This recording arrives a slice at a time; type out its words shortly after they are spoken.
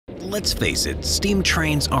Let's face it, steam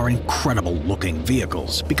trains are incredible-looking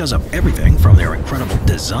vehicles because of everything from their incredible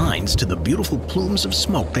designs to the beautiful plumes of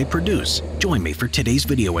smoke they produce. Join me for today's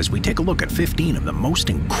video as we take a look at 15 of the most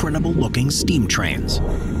incredible-looking steam trains.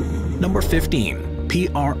 Number 15.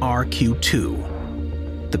 PRR-Q2.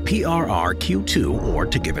 The PRR-Q2, or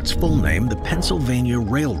to give its full name, the Pennsylvania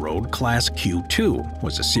Railroad Class Q2,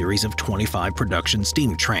 was a series of 25 production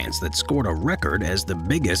steam trains that scored a record as the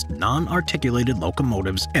biggest non-articulated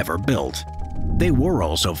locomotives ever built. They were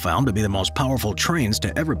also found to be the most powerful trains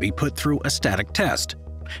to ever be put through a static test.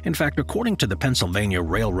 In fact, according to the Pennsylvania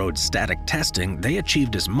Railroad static testing, they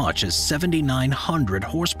achieved as much as 7,900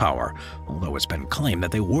 horsepower, although it's been claimed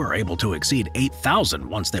that they were able to exceed 8,000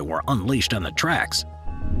 once they were unleashed on the tracks.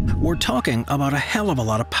 We're talking about a hell of a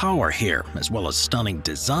lot of power here, as well as stunning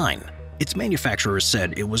design. Its manufacturers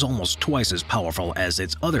said it was almost twice as powerful as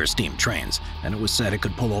its other steam trains, and it was said it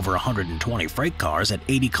could pull over 120 freight cars at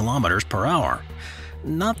 80 kilometers per hour.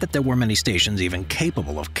 Not that there were many stations even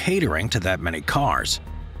capable of catering to that many cars.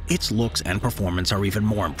 Its looks and performance are even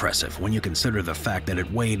more impressive when you consider the fact that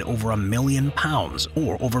it weighed over 1 million pounds,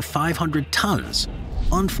 or over 500 tons.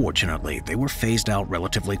 Unfortunately, they were phased out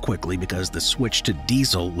relatively quickly because the switch to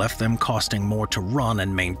diesel left them costing more to run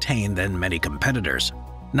and maintain than many competitors.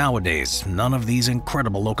 Nowadays, none of these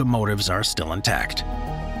incredible locomotives are still intact.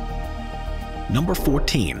 Number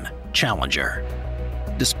 14. Challenger.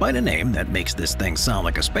 Despite a name that makes this thing sound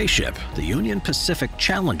like a spaceship, the Union Pacific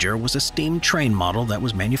Challenger was a steam train model that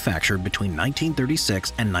was manufactured between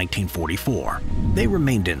 1936 and 1944. They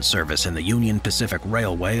remained in service in the Union Pacific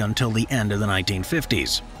Railway until the end of the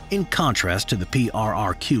 1950s. In contrast to the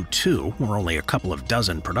PRR-Q2, where only a couple of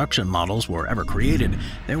dozen production models were ever created,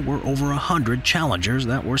 there were over 100 Challengers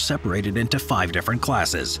that were separated into 5 different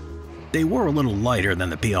classes. They were a little lighter than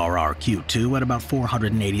the PRR-Q2 at about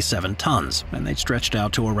 487 tons, and they stretched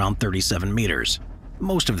out to around 37 meters.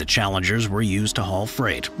 Most of the Challengers were used to haul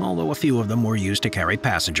freight, although a few of them were used to carry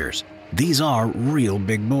passengers. These are real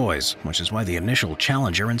big boys, which is why the initial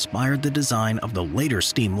Challenger inspired the design of the later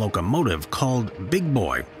steam locomotive called Big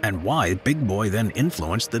Boy, and why Big Boy then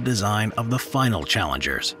influenced the design of the final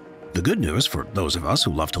Challengers. The good news for those of us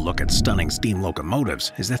who love to look at stunning steam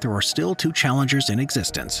locomotives is that there are still 2 Challengers in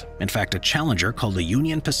existence. In fact, a Challenger called the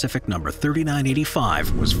Union Pacific No.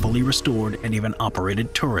 3985 was fully restored and even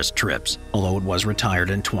operated tourist trips, although it was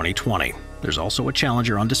retired in 2020. There's also a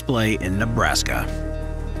Challenger on display in Nebraska.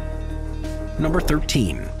 Number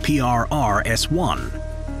 13. PRR-S1.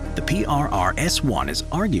 The PRR-S1 is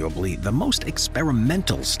arguably the most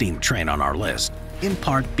experimental steam train on our list, in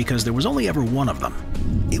part because there was only ever one of them.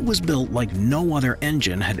 It was built like no other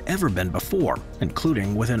engine had ever been before,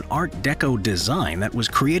 including with an Art Deco design that was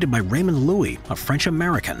created by Raymond Louis, a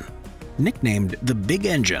French-American. Nicknamed the Big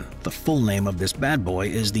Engine, the full name of this bad boy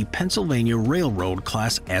is the Pennsylvania Railroad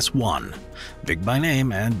Class S1. Big by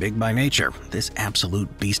name and big by nature, this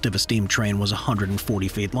absolute beast of a steam train was 140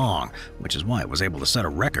 feet long, which is why it was able to set a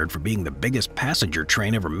record for being the biggest passenger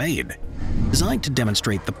train ever made. Designed to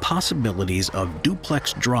demonstrate the possibilities of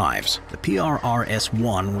duplex drives, the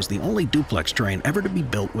PRR-S1 was the only duplex train ever to be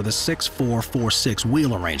built with a 6-4-4-6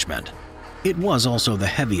 wheel arrangement. It was also the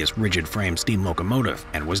heaviest rigid-frame steam locomotive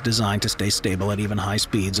and was designed to stay stable at even high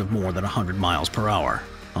speeds of more than 100 miles per hour.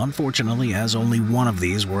 Unfortunately, as only one of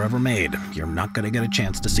these were ever made, you're not going to get a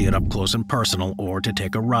chance to see it up close and personal or to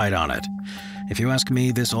take a ride on it. If you ask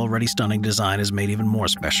me, this already stunning design is made even more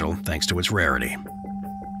special thanks to its rarity.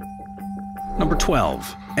 Number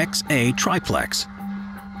 12. XA Triplex.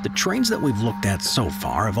 The trains that we've looked at so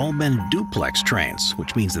far have all been duplex trains,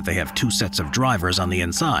 which means that they have 2 sets of drivers on the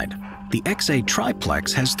inside. The XA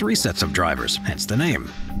Triplex has 3 sets of drivers, hence the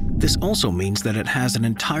name. This also means that it has an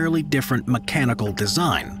entirely different mechanical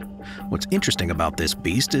design. What's interesting about this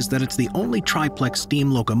beast is that it's the only triplex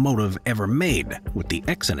steam locomotive ever made, with the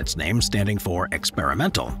X in its name standing for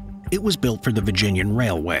experimental. It was built for the Virginian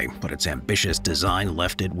Railway, but its ambitious design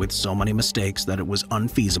left it with so many mistakes that it was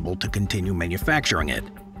unfeasible to continue manufacturing it.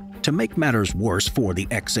 To make matters worse for the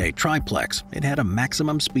XA Triplex, it had a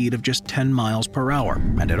maximum speed of just 10 miles per hour,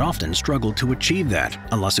 and it often struggled to achieve that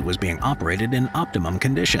unless it was being operated in optimum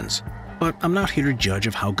conditions. But I'm not here to judge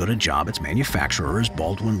of how good a job its manufacturers,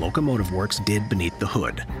 Baldwin Locomotive Works, did beneath the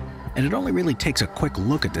hood. And it only really takes a quick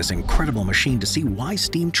look at this incredible machine to see why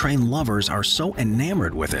steam train lovers are so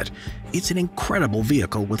enamored with it. It's an incredible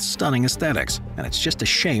vehicle with stunning aesthetics, and it's just a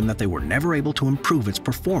shame that they were never able to improve its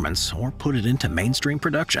performance or put it into mainstream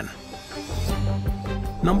production.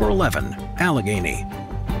 Number 11. Allegheny.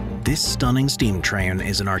 This stunning steam train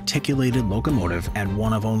is an articulated locomotive and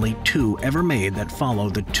one of only 2 ever made that follow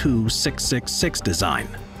the 2666 design.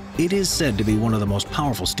 It is said to be one of the most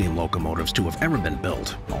powerful steam locomotives to have ever been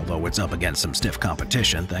built, although it's up against some stiff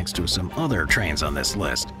competition thanks to some other trains on this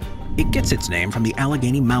list. It gets its name from the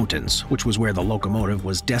Allegheny Mountains, which was where the locomotive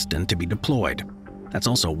was destined to be deployed. That's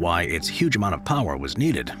also why its huge amount of power was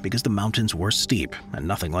needed, because the mountains were steep and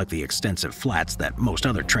nothing like the extensive flats that most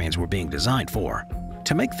other trains were being designed for.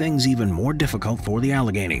 To make things even more difficult for the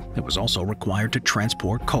Allegheny, it was also required to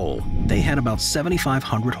transport coal. They had about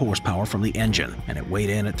 7,500 horsepower from the engine, and it weighed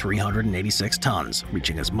in at 386 tons,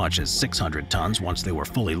 reaching as much as 600 tons once they were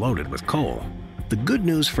fully loaded with coal. The good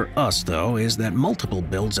news for us, though, is that multiple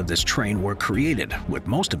builds of this train were created, with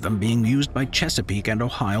most of them being used by Chesapeake and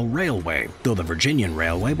Ohio Railway, though the Virginian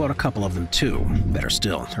Railway bought a couple of them too. Better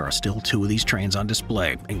still, there are still 2 of these trains on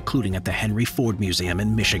display, including at the Henry Ford Museum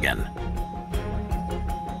in Michigan.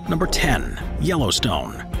 Number 10.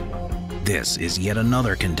 Yellowstone. This is yet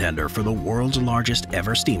another contender for the world's largest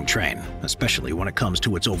ever steam train, especially when it comes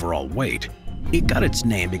to its overall weight. It got its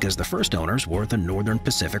name because the first owners were the Northern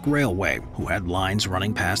Pacific Railway, who had lines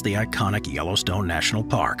running past the iconic Yellowstone National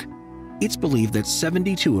Park. It's believed that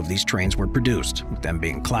 72 of these trains were produced, with them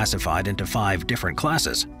being classified into 5 different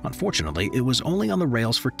classes. Unfortunately, it was only on the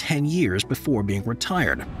rails for 10 years before being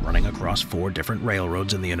retired, running across 4 different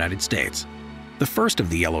railroads in the United States. The first of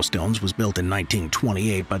the Yellowstones was built in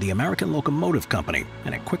 1928 by the American Locomotive Company,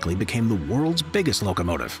 and it quickly became the world's biggest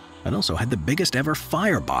locomotive. It also had the biggest ever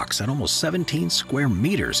firebox at almost 17 square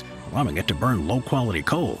meters, allowing it to burn low-quality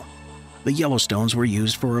coal. The Yellowstones were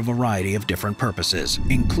used for a variety of different purposes,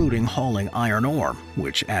 including hauling iron ore,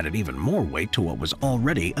 which added even more weight to what was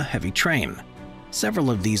already a heavy train. Several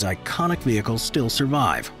of these iconic vehicles still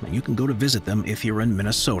survive, and you can go to visit them if you're in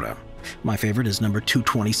Minnesota. My favorite is number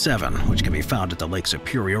 227, which can be found at the Lake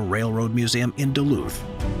Superior Railroad Museum in Duluth.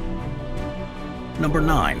 Number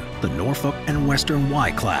 9. The Norfolk and Western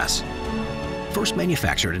Y-Class. First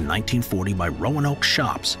manufactured in 1940 by Roanoke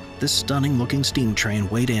Shops, this stunning-looking steam train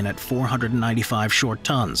weighed in at 495 short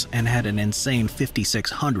tons and had an insane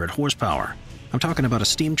 5,600 horsepower. I'm talking about a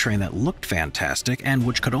steam train that looked fantastic and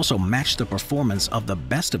which could also match the performance of the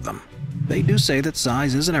best of them. They do say that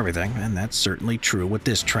size isn't everything, and that's certainly true with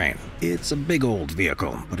this train. It's a big old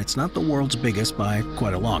vehicle, but it's not the world's biggest by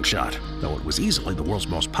quite a long shot, though it was easily the world's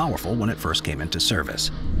most powerful when it first came into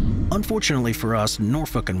service. Unfortunately for us,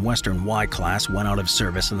 Norfolk and Western Y-Class went out of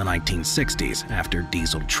service in the 1960s after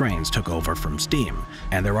diesel trains took over from steam,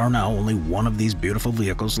 and there are now only 1 of these beautiful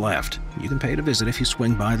vehicles left. You can pay to visit if you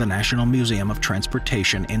swing by the National Museum of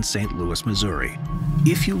Transportation in St. Louis, Missouri.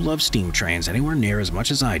 If you love steam trains anywhere near as much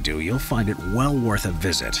as I do, you'll find it well worth a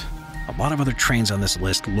visit. A lot of other trains on this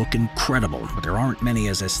list look incredible, but there aren't many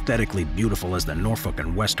as aesthetically beautiful as the Norfolk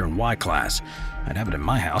and Western Y-Class. I'd have it in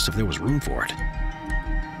my house if there was room for it.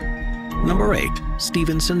 Number 8.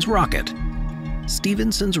 Stephenson's Rocket.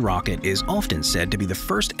 Stephenson's Rocket is often said to be the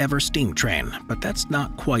first ever steam train, but that's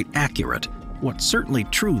not quite accurate. What's certainly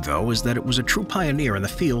true, though, is that it was a true pioneer in the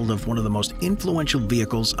field of one of the most influential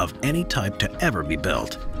vehicles of any type to ever be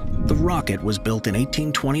built. The Rocket was built in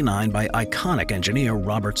 1829 by iconic engineer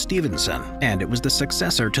Robert Stephenson, and it was the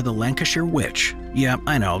successor to the Lancashire Witch. Yeah,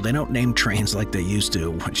 I know, they don't name trains like they used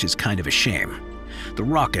to, which is kind of a shame. The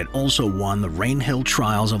Rocket also won the Rainhill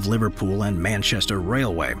Trials of Liverpool and Manchester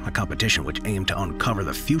Railway, a competition which aimed to uncover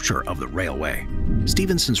the future of the railway.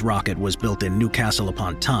 Stephenson's Rocket was built in Newcastle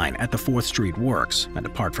upon Tyne at the 4th Street Works, and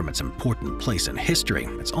apart from its important place in history,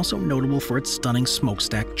 it's also notable for its stunning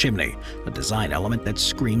smokestack chimney, a design element that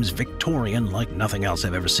screams Victorian like nothing else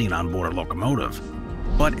I've ever seen on board a locomotive.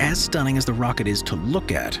 But as stunning as the Rocket is to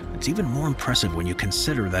look at, it's even more impressive when you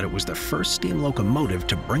consider that it was the first steam locomotive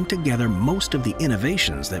to bring together most of the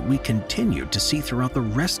innovations that we continued to see throughout the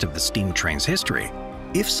rest of the steam train's history.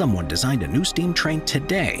 If someone designed a new steam train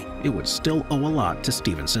today, it would still owe a lot to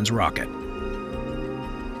Stephenson's Rocket.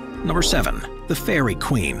 Number 7. The Fairy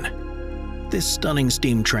Queen. This stunning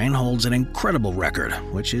steam train holds an incredible record,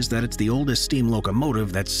 which is that it's the oldest steam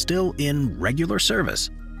locomotive that's still in regular service.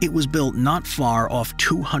 It was built not far off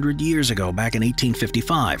 200 years ago back in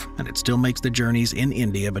 1855, and it still makes the journeys in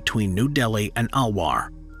India between New Delhi and Alwar.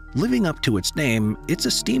 Living up to its name, it's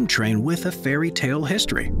a steam train with a fairy tale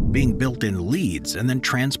history, being built in Leeds and then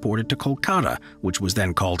transported to Kolkata, which was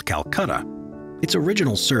then called Calcutta. Its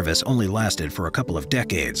original service only lasted for a couple of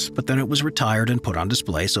decades, but then it was retired and put on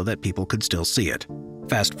display so that people could still see it.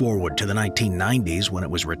 Fast forward to the 1990s when it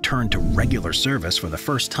was returned to regular service for the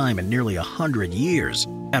first time in nearly 100 years.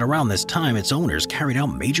 At around this time, its owners carried out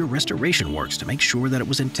major restoration works to make sure that it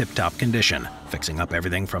was in tip-top condition, fixing up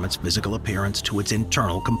everything from its physical appearance to its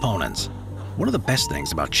internal components. One of the best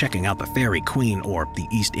things about checking out the Fairy Queen, or the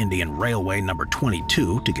East Indian Railway number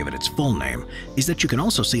 22 to give it its full name, is that you can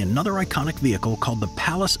also see another iconic vehicle called the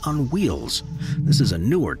Palace on Wheels. This is a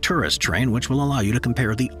newer tourist train which will allow you to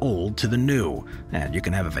compare the old to the new, and you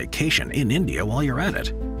can have a vacation in India while you're at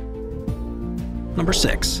it. Number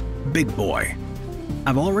 6. Big Boy.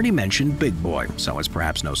 I've already mentioned Big Boy, so it's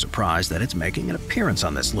perhaps no surprise that it's making an appearance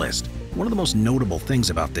on this list. One of the most notable things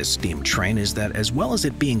about this steam train is that as well as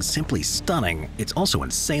it being simply stunning, it's also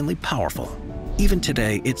insanely powerful. Even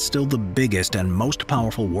today, it's still the biggest and most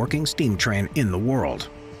powerful working steam train in the world.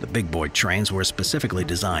 The Big Boy trains were specifically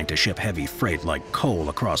designed to ship heavy freight like coal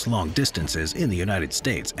across long distances in the United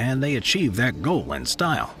States, and they achieved that goal in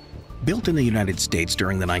style. Built in the United States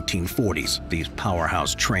during the 1940s, these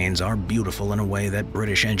powerhouse trains are beautiful in a way that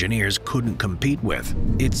British engineers couldn't compete with.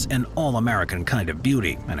 It's an all-American kind of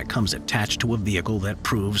beauty, and it comes attached to a vehicle that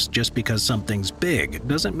proves just because something's big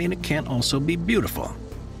doesn't mean it can't also be beautiful.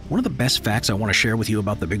 One of the best facts I want to share with you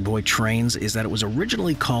about the Big Boy trains is that it was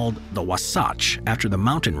originally called the Wasatch after the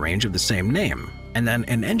mountain range of the same name. And then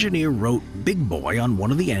an engineer wrote Big Boy on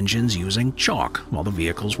one of the engines using chalk while the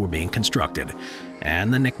vehicles were being constructed,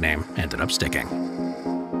 and the nickname ended up sticking.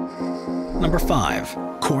 Number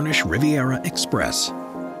 5. Cornish Riviera Express.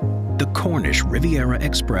 The Cornish Riviera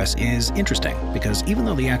Express is interesting because even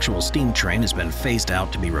though the actual steam train has been phased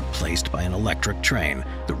out to be replaced by an electric train,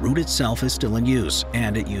 the route itself is still in use,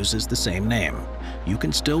 and it uses the same name. You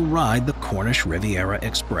can still ride the Cornish Riviera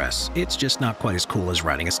Express. It's just not quite as cool as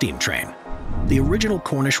riding a steam train. The original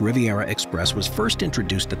Cornish Riviera Express was first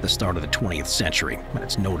introduced at the start of the 20th century, and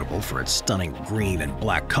it's notable for its stunning green and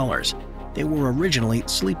black colors. They were originally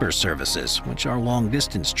sleeper services, which are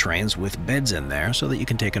long-distance trains with beds in there so that you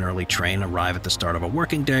can take an early train, arrive at the start of a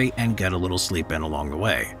working day, and get a little sleep in along the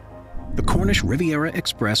way. The Cornish Riviera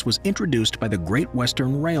Express was introduced by the Great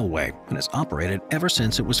Western Railway and has operated ever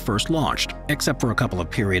since it was first launched, except for a couple of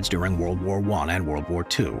periods during World War I and World War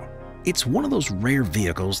II. It's one of those rare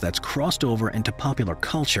vehicles that's crossed over into popular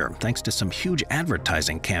culture thanks to some huge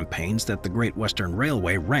advertising campaigns that the Great Western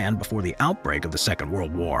Railway ran before the outbreak of the Second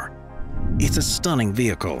World War. It's a stunning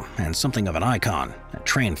vehicle and something of an icon, and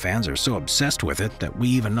train fans are so obsessed with it that we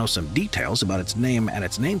even know some details about its name and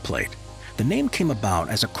its nameplate. The name came about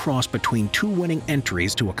as a cross between two winning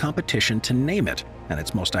entries to a competition to name it, and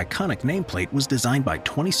its most iconic nameplate was designed by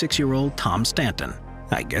 26-year-old Tom Stanton.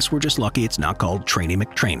 I guess we're just lucky it's not called Trainy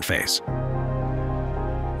McTrainface.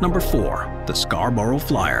 Number 4. The Scarborough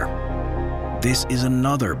Flyer. This is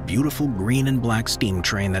another beautiful green and black steam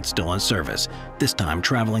train that's still in service, this time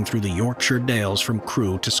traveling through the Yorkshire Dales from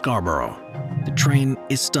Crewe to Scarborough. The train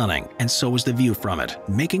is stunning, and so is the view from it,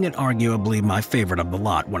 making it arguably my favorite of the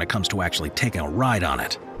lot when it comes to actually taking a ride on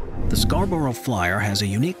it. The Scarborough Flyer has a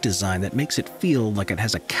unique design that makes it feel like it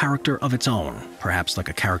has a character of its own, perhaps like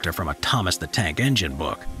a character from a Thomas the Tank Engine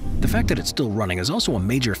book. The fact that it's still running is also a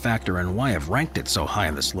major factor in why I've ranked it so high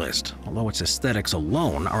on this list, although its aesthetics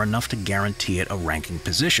alone are enough to guarantee it a ranking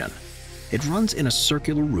position. It runs in a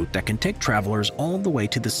circular route that can take travelers all the way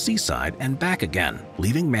to the seaside and back again,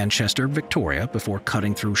 leaving Manchester, Victoria before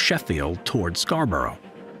cutting through Sheffield toward Scarborough.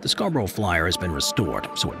 The Scarborough Flyer has been restored,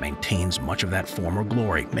 so it maintains much of that former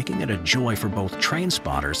glory, making it a joy for both train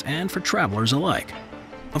spotters and for travelers alike.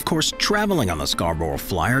 Of course, traveling on the Scarborough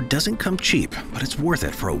Flyer doesn't come cheap, but it's worth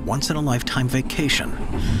it for a once-in-a-lifetime vacation.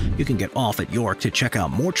 You can get off at York to check out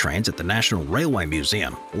more trains at the National Railway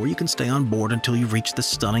Museum, or you can stay on board until you reach the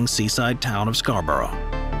stunning seaside town of Scarborough.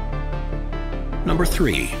 Number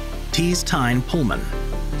 3. Tees Tyne Pullman.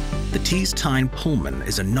 The Tees Tyne Pullman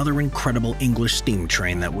is another incredible English steam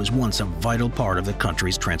train that was once a vital part of the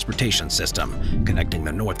country's transportation system, connecting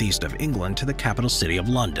the northeast of England to the capital city of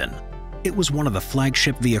London. It was one of the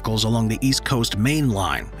flagship vehicles along the East Coast Main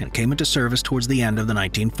Line and came into service towards the end of the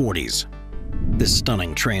 1940s. This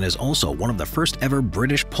stunning train is also one of the first ever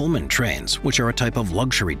British Pullman trains, which are a type of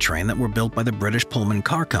luxury train that were built by the British Pullman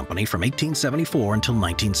Car Company from 1874 until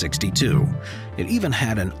 1962. It even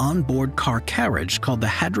had an onboard car carriage called the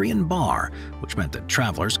Hadrian Bar, which meant that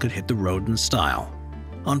travelers could hit the road in style.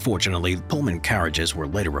 Unfortunately, Pullman carriages were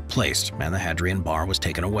later replaced and the Hadrian Bar was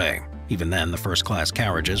taken away. Even then, the first-class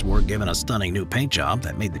carriages were given a stunning new paint job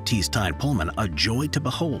that made the Tees Tyne Pullman a joy to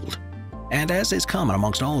behold. And as is common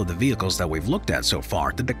amongst all of the vehicles that we've looked at so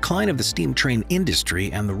far, the decline of the steam train industry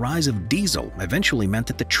and the rise of diesel eventually meant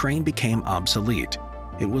that the train became obsolete.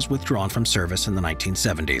 It was withdrawn from service in the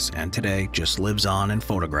 1970s and today just lives on in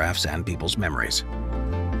photographs and people's memories.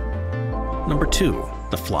 Number 2.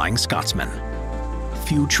 The Flying Scotsman.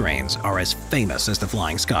 Few trains are as famous as the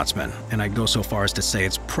Flying Scotsman, and I'd go so far as to say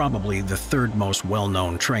it's probably the third most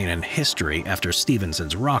well-known train in history after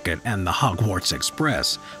Stephenson's Rocket and the Hogwarts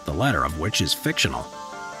Express, the latter of which is fictional.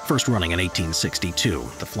 First running in 1862,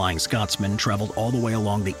 the Flying Scotsman traveled all the way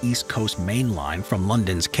along the East Coast Main Line from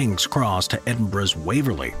London's King's Cross to Edinburgh's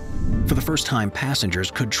Waverley. For the first time,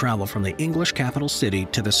 passengers could travel from the English capital city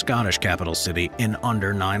to the Scottish capital city in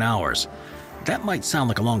under 9 hours. That might sound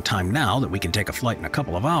like a long time now that we can take a flight in a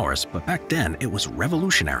couple of hours, but back then it was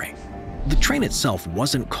revolutionary. The train itself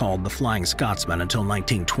wasn't called the Flying Scotsman until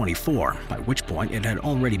 1924, by which point it had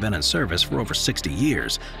already been in service for over 60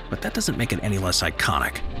 years, but that doesn't make it any less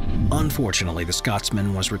iconic. Unfortunately, the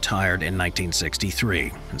Scotsman was retired in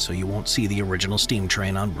 1963, and so you won't see the original steam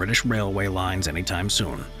train on British railway lines anytime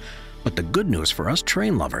soon. But the good news for us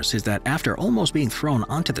train lovers is that after almost being thrown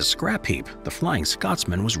onto the scrap heap, the Flying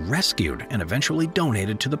Scotsman was rescued and eventually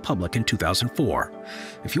donated to the public in 2004.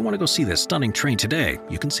 If you want to go see this stunning train today,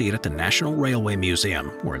 you can see it at the National Railway Museum,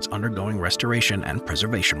 where it's undergoing restoration and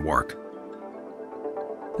preservation work.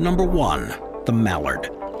 Number 1. The Mallard.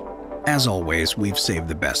 As always, we've saved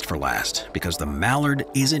the best for last, because the Mallard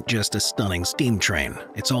isn't just a stunning steam train,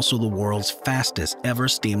 it's also the world's fastest ever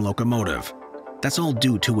steam locomotive. That's all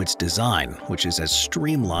due to its design, which is as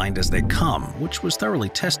streamlined as they come, which was thoroughly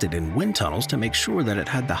tested in wind tunnels to make sure that it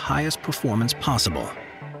had the highest performance possible.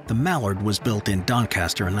 The Mallard was built in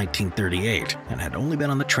Doncaster in 1938 and had only been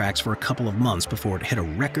on the tracks for a couple of months before it hit a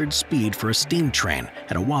record speed for a steam train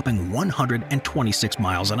at a whopping 126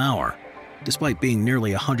 miles an hour. Despite being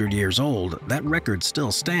nearly 100 years old, that record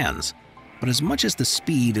still stands. But as much as the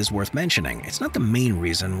speed is worth mentioning, it's not the main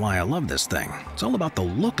reason why I love this thing. It's all about the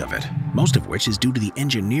look of it, most of which is due to the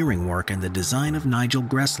engineering work and the design of Nigel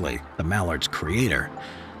Gressley, the Mallard's creator.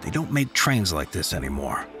 They don't make trains like this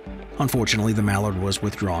anymore. Unfortunately, the Mallard was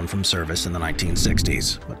withdrawn from service in the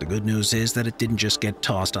 1960s, but the good news is that it didn't just get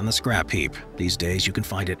tossed on the scrap heap. These days you can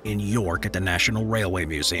find it in York at the National Railway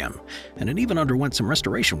Museum, and it even underwent some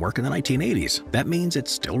restoration work in the 1980s. That means it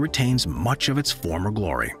still retains much of its former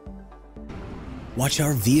glory. Watch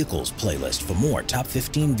our Vehicles playlist for more top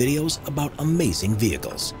 15 videos about amazing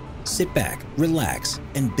vehicles. Sit back, relax,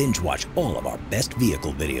 and binge watch all of our best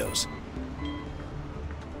vehicle videos.